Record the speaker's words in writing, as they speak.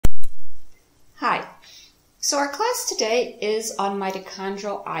So our class today is on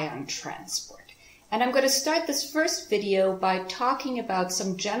mitochondrial ion transport. And I'm going to start this first video by talking about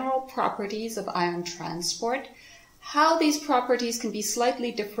some general properties of ion transport, how these properties can be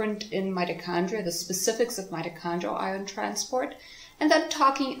slightly different in mitochondria, the specifics of mitochondrial ion transport, and then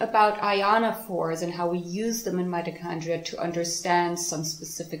talking about ionophores and how we use them in mitochondria to understand some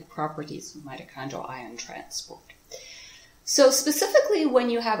specific properties of mitochondrial ion transport. So specifically, when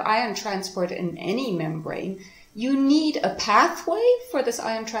you have ion transport in any membrane, you need a pathway for this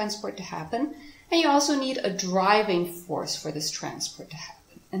ion transport to happen, and you also need a driving force for this transport to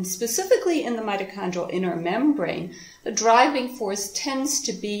happen. And specifically in the mitochondrial inner membrane, the driving force tends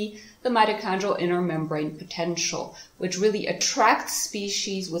to be the mitochondrial inner membrane potential, which really attracts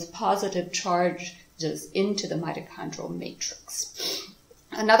species with positive charges into the mitochondrial matrix.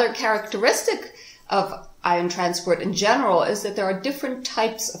 Another characteristic of ion transport in general is that there are different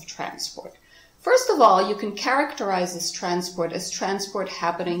types of transport. First of all, you can characterize this transport as transport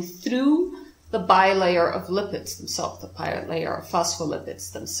happening through the bilayer of lipids themselves, the bilayer of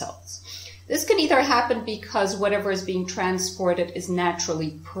phospholipids themselves. This can either happen because whatever is being transported is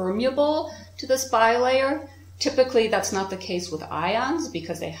naturally permeable to this bilayer. Typically, that's not the case with ions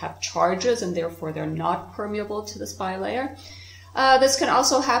because they have charges and therefore they're not permeable to this bilayer. This can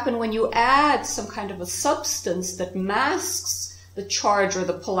also happen when you add some kind of a substance that masks the charge or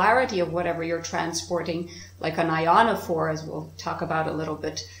the polarity of whatever you're transporting, like an ionophore, as we'll talk about a little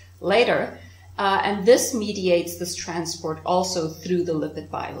bit later. And this mediates this transport also through the lipid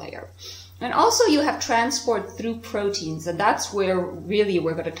bilayer. And also you have transport through proteins, and that's where really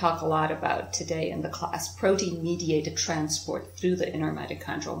we're going to talk a lot about today in the class, protein-mediated transport through the inner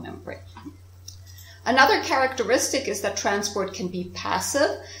mitochondrial membrane. Another characteristic is that transport can be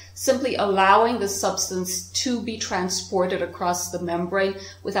passive, simply allowing the substance to be transported across the membrane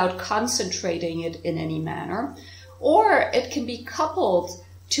without concentrating it in any manner. Or it can be coupled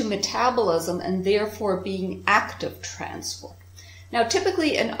to metabolism and therefore being active transport. Now,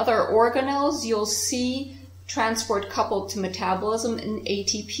 typically in other organelles, you'll see transport coupled to metabolism in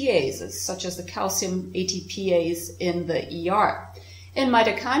ATPases, such as the calcium ATPase in the ER. In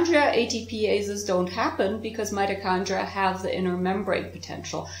mitochondria, ATPases don't happen because mitochondria have the inner membrane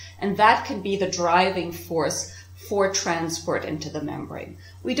potential, and that can be the driving force for transport into the membrane.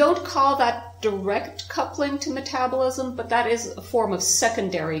 We don't call that direct coupling to metabolism, but that is a form of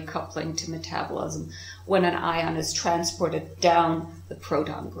secondary coupling to metabolism when an ion is transported down the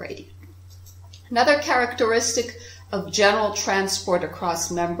proton gradient. Another characteristic of general transport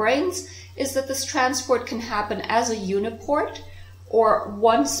across membranes is that this transport can happen as a uniport, or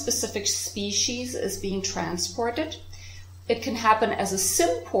one specific species is being transported. It can happen as a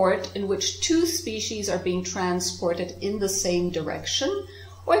symport, in which two species are being transported in the same direction,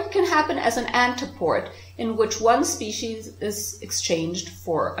 or it can happen as an antiport, in which one species is exchanged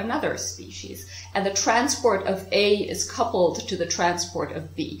for another species, and the transport of A is coupled to the transport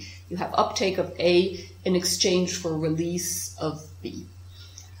of B. You have uptake of A in exchange for release of B.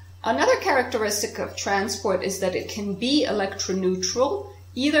 Another characteristic of transport is that it can be electroneutral,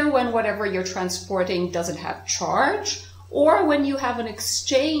 either when whatever you're transporting doesn't have charge, or when you have an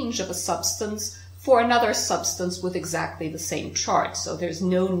exchange of a substance for another substance with exactly the same charge. So there's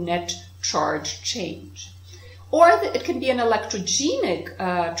no net charge change. Or it can be an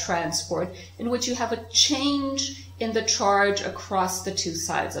electrogenic transport in which you have a change in the charge across the two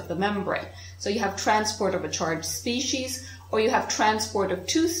sides of the membrane. So you have transport of a charged species, or you have transport of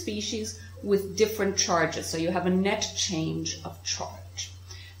two species with different charges. So you have a net change of charge.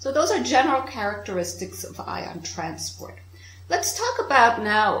 So those are general characteristics of ion transport. Let's talk about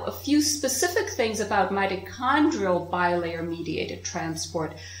now a few specific things about mitochondrial bilayer-mediated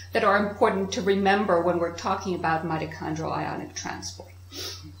transport that are important to remember when we're talking about mitochondrial ionic transport.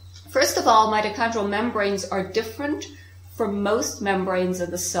 First of all, mitochondrial membranes are different from most membranes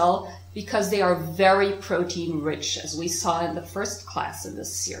in the cell because they are very protein-rich, as we saw in the first class in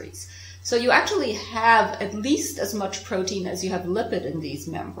this series. So you actually have at least as much protein as you have lipid in these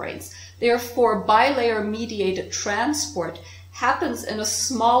membranes. Therefore, bilayer-mediated transport happens in a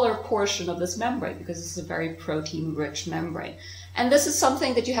smaller portion of this membrane because this is a very protein-rich membrane. And this is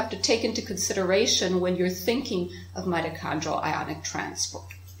something that you have to take into consideration when you're thinking of mitochondrial ionic transport.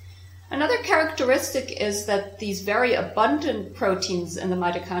 Another characteristic is that these very abundant proteins in the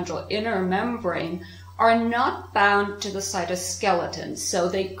mitochondrial inner membrane are not bound to the cytoskeleton, so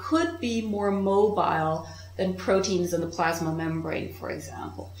they could be more mobile than proteins in the plasma membrane, for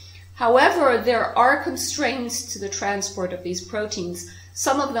example. However, there are constraints to the transport of these proteins,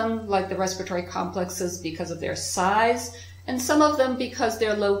 some of them, like the respiratory complexes, because of their size, and some of them because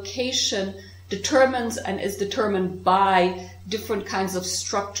their location determines and is determined by different kinds of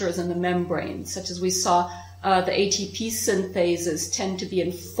structures in the membrane, such as we saw the ATP synthases tend to be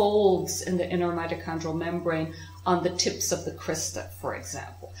in folds in the inner mitochondrial membrane on the tips of the crista, for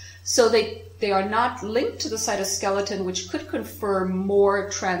example. So they are not linked to the cytoskeleton, which could confer more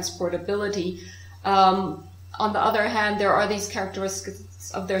transportability. On the other hand, there are these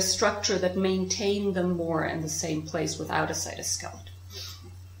characteristics of their structure that maintain them more in the same place without a cytoskeleton.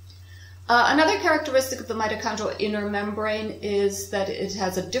 Another characteristic of the mitochondrial inner membrane is that it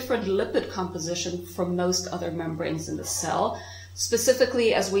has a different lipid composition from most other membranes in the cell.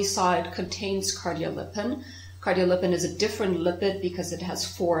 Specifically, as we saw, it contains cardiolipin. Cardiolipin is a different lipid because it has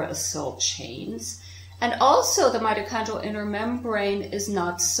 4 acyl chains. And also, the mitochondrial inner membrane is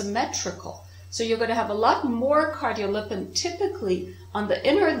not symmetrical. So you're going to have a lot more cardiolipin typically on the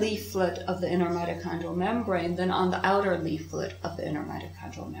inner leaflet of the inner mitochondrial membrane than on the outer leaflet of the inner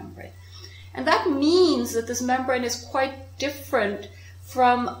mitochondrial membrane. And that means that this membrane is quite different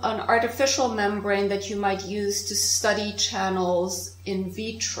from an artificial membrane that you might use to study channels in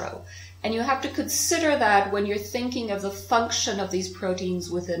vitro. And you have to consider that when you're thinking of the function of these proteins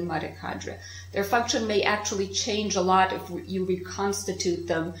within mitochondria. Their function may actually change a lot if you reconstitute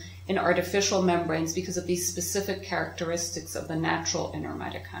them in artificial membranes because of these specific characteristics of the natural inner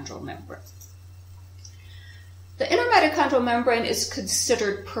mitochondrial membrane. The inner mitochondrial membrane is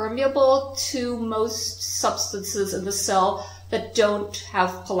considered permeable to most substances in the cell that don't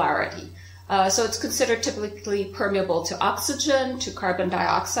have polarity. So it's considered typically permeable to oxygen, to carbon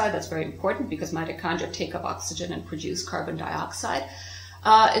dioxide. That's very important because mitochondria take up oxygen and produce carbon dioxide.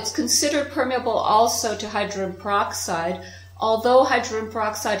 It's considered permeable also to hydrogen peroxide, although hydrogen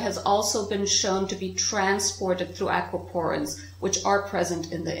peroxide has also been shown to be transported through aquaporins, which are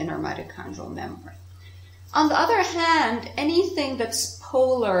present in the inner mitochondrial membrane. On the other hand, anything that's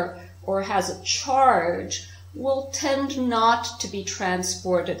polar or has a charge will tend not to be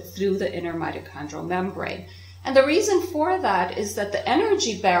transported through the inner mitochondrial membrane. And the reason for that is that the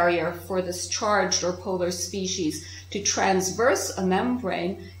energy barrier for this charged or polar species to transverse a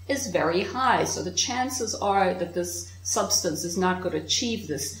membrane is very high. So the chances are that this substance is not going to achieve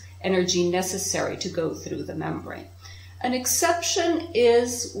this energy necessary to go through the membrane. An exception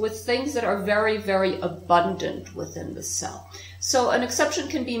is with things that are very, very abundant within the cell. So an exception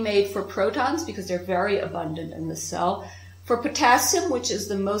can be made for protons because they're very abundant in the cell, for potassium, which is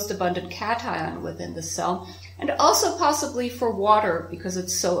the most abundant cation within the cell, and also possibly for water because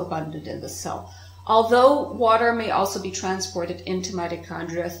it's so abundant in the cell. Although water may also be transported into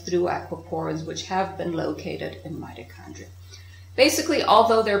mitochondria through aquaporins, which have been located in mitochondria. Basically,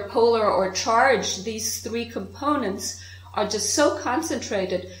 although they're polar or charged, these 3 components are just so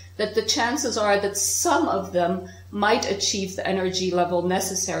concentrated that the chances are that some of them might achieve the energy level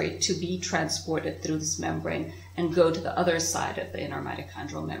necessary to be transported through this membrane and go to the other side of the inner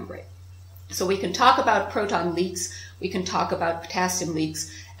mitochondrial membrane. So we can talk about proton leaks, we can talk about potassium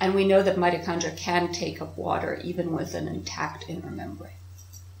leaks, and we know that mitochondria can take up water even with an intact inner membrane.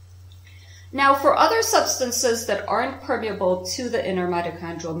 Now, for other substances that aren't permeable to the inner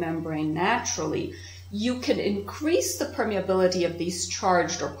mitochondrial membrane naturally, you can increase the permeability of these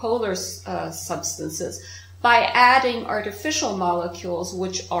charged or polar substances by adding artificial molecules,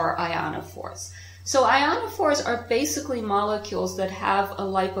 which are ionophores. So ionophores are basically molecules that have a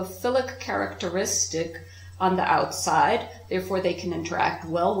lipophilic characteristic on the outside, therefore they can interact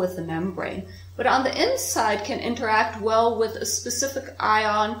well with the membrane, but on the inside can interact well with a specific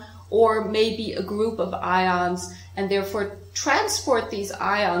ion or maybe a group of ions, and therefore transport these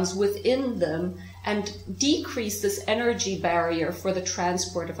ions within them and decrease this energy barrier for the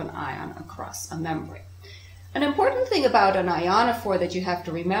transport of an ion across a membrane. An important thing about an ionophore that you have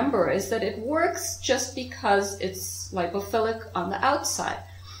to remember is that it works just because it's lipophilic on the outside.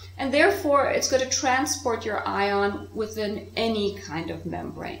 And therefore, it's going to transport your ion within any kind of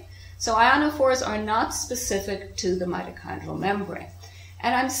membrane. So ionophores are not specific to the mitochondrial membrane.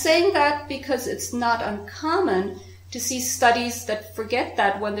 And I'm saying that because it's not uncommon to see studies that forget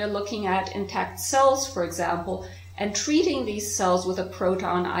that when they're looking at intact cells, for example, and treating these cells with a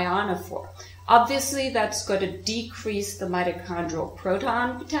proton ionophore. Obviously, that's going to decrease the mitochondrial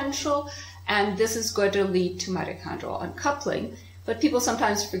proton potential, and this is going to lead to mitochondrial uncoupling. But people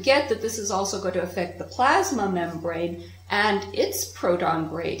sometimes forget that this is also going to affect the plasma membrane and its proton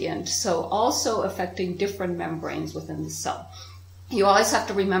gradient, so also affecting different membranes within the cell. You always have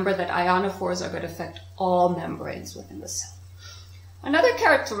to remember that ionophores are going to affect all membranes within the cell. Another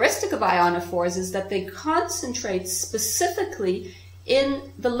characteristic of ionophores is that they concentrate specifically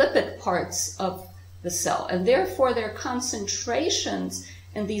in the lipid parts of the cell, and therefore their concentrations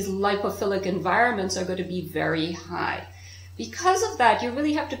in these lipophilic environments are going to be very high. Because of that, you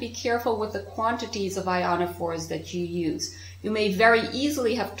really have to be careful with the quantities of ionophores that you use. You may very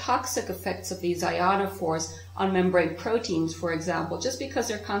easily have toxic effects of these ionophores on membrane proteins, for example, just because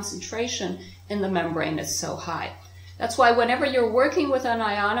their concentration in the membrane is so high. That's why whenever you're working with an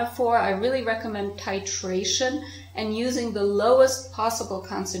ionophore, I really recommend titration and using the lowest possible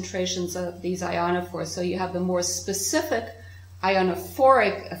concentrations of these ionophores so you have the more specific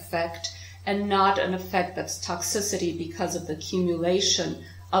ionophoric effect and not an effect that's toxicity because of the accumulation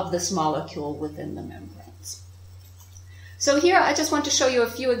of this molecule within the membranes. So here I just want to show you a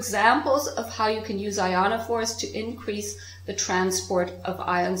few examples of how you can use ionophores to increase the transport of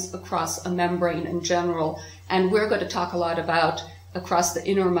ions across a membrane in general, and we're going to talk a lot about across the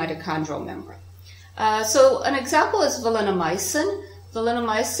inner mitochondrial membrane. So an example is valinomycin.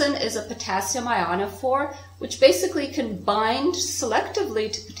 Valinomycin is a potassium ionophore, which basically can bind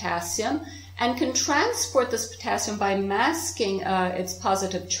selectively to potassium and can transport this potassium by masking its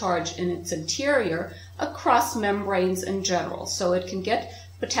positive charge in its interior across membranes in general. So it can get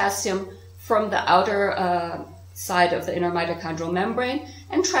potassium from the outer side of the inner mitochondrial membrane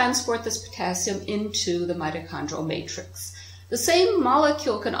and transport this potassium into the mitochondrial matrix. The same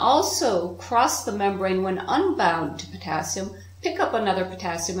molecule can also cross the membrane when unbound to potassium, pick up another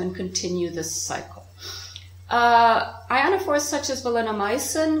potassium, and continue this cycle. Ionophores such as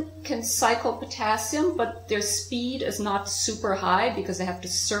valinomycin can cycle potassium, but their speed is not super high because they have to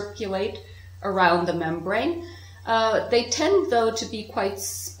circulate around the membrane. They tend, though, to be quite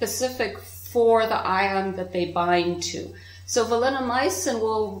specific for the ion that they bind to. So valinomycin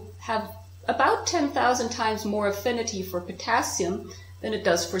will have about 10,000 times more affinity for potassium than it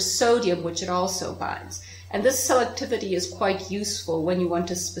does for sodium, which it also binds. And this selectivity is quite useful when you want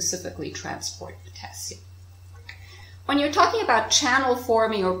to specifically transport potassium. When you're talking about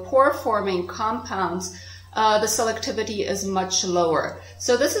channel-forming or pore-forming compounds, the selectivity is much lower.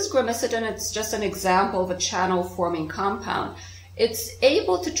 So this is gramicidin. It's just an example of a channel-forming compound. It's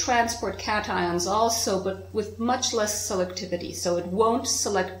able to transport cations also, but with much less selectivity. So it won't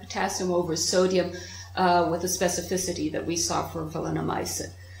select potassium over sodium with the specificity that we saw for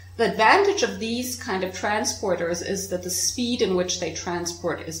valinomycin. The advantage of these kind of transporters is that the speed in which they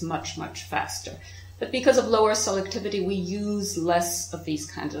transport is much, much faster. But because of lower selectivity, we use less of these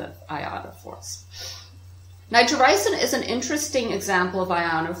kinds of ionophores. Nitroricin is an interesting example of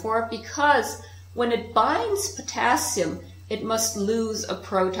ionophore because when it binds potassium, it must lose a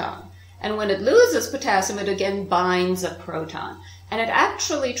proton. And when it loses potassium, it again binds a proton. And it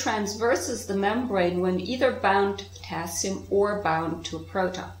actually transverses the membrane when either bound to potassium or bound to a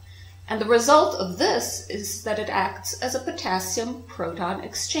proton. And the result of this is that it acts as a potassium proton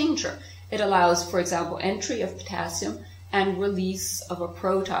exchanger. It allows, for example, entry of potassium and release of a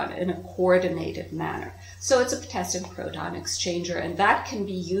proton in a coordinated manner. So it's a potassium proton exchanger, and that can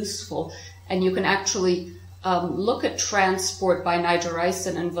be useful. And you can actually look at transport by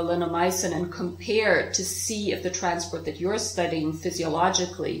nitroricin and valinomycin and compare to see if the transport that you're studying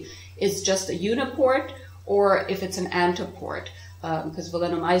physiologically is just a uniport or if it's an antiport. Because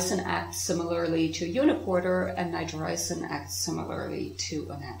valinomycin acts similarly to a uniporter and nitroricin acts similarly to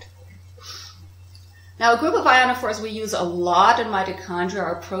an antiport. Now, a group of ionophores we use a lot in mitochondria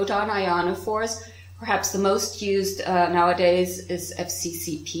are proton ionophores. Perhaps the most used nowadays is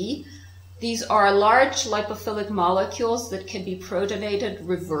FCCP. These are large lipophilic molecules that can be protonated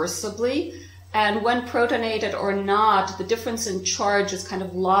reversibly. And when protonated or not, the difference in charge is kind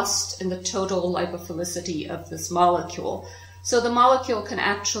of lost in the total lipophilicity of this molecule. So the molecule can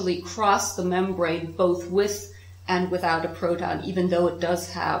actually cross the membrane both with and without a proton, even though it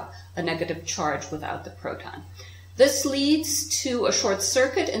does have a negative charge without the proton. This leads to a short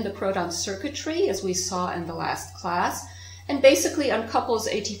circuit in the proton circuitry, as we saw in the last class, and basically uncouples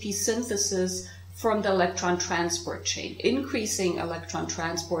ATP synthesis from the electron transport chain, increasing electron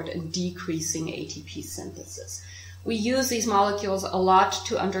transport and decreasing ATP synthesis. We use these molecules a lot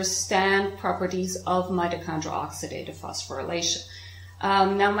to understand properties of mitochondrial oxidative phosphorylation.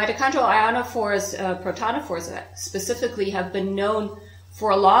 Now, mitochondrial ionophores, protonophores specifically, have been known for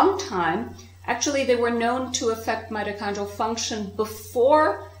a long time. Actually, they were known to affect mitochondrial function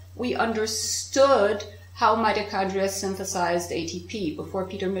before we understood how mitochondria synthesized ATP, before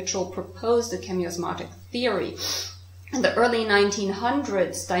Peter Mitchell proposed the chemiosmotic theory. In the early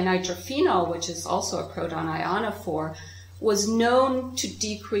 1900s, dinitrophenol, which is also a proton ionophore, was known to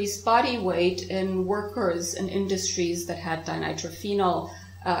decrease body weight in workers and industries that had dinitrophenol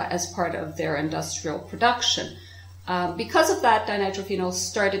as part of their industrial production. Because of that, dinitrophenol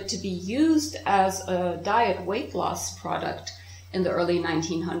started to be used as a diet weight loss product in the early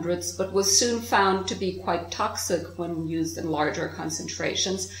 1900s, but was soon found to be quite toxic when used in larger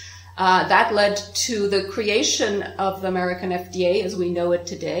concentrations. That led to the creation of the American FDA as we know it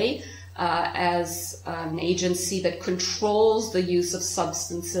today, as an agency that controls the use of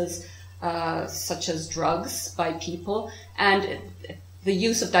substances such as drugs by people, and the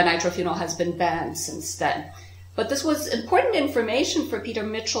use of dinitrophenol has been banned since then. But this was important information for Peter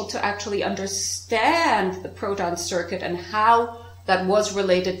Mitchell to actually understand the proton circuit and how that was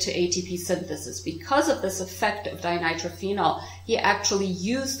related to ATP synthesis. Because of this effect of dinitrophenol, he actually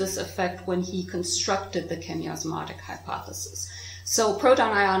used this effect when he constructed the chemiosmotic hypothesis. So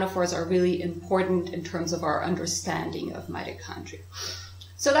proton ionophores are really important in terms of our understanding of mitochondria.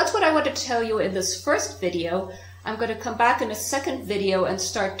 So that's what I wanted to tell you in this first video. I'm going to come back in a second video and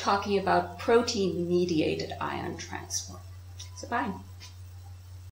start talking about protein-mediated ion transport. So bye.